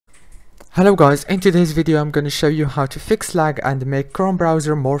Hello guys, in today's video I'm going to show you how to fix lag and make Chrome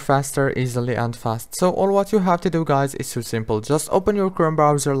browser more faster, easily and fast. So all what you have to do guys is so simple. Just open your Chrome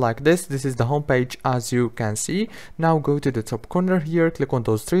browser like this. This is the home page as you can see. Now go to the top corner here, click on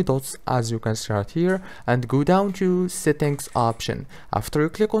those three dots as you can see right here and go down to settings option. After you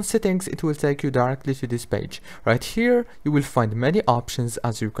click on settings, it will take you directly to this page. Right here you will find many options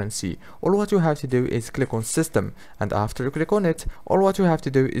as you can see. All what you have to do is click on system, and after you click on it, all what you have to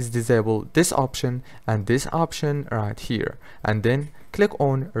do is disable this option and this option right here, and then click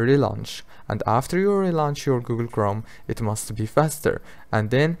on relaunch. And after you relaunch your Google Chrome, it must be faster.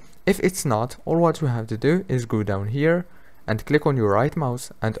 And then if it's not, all what you have to do is go down here and click on your right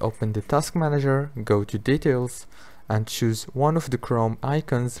mouse and open the task manager, go to details and choose one of the Chrome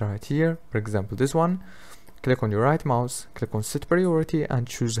icons right here, for example this one. Click on your right mouse, click on set priority and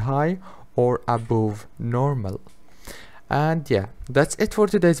choose high or above normal. And yeah, that's it for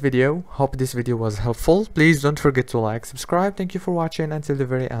today's video. Hope this video was helpful. Please don't forget to like, subscribe. Thank you for watching until the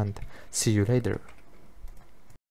very end. See you later.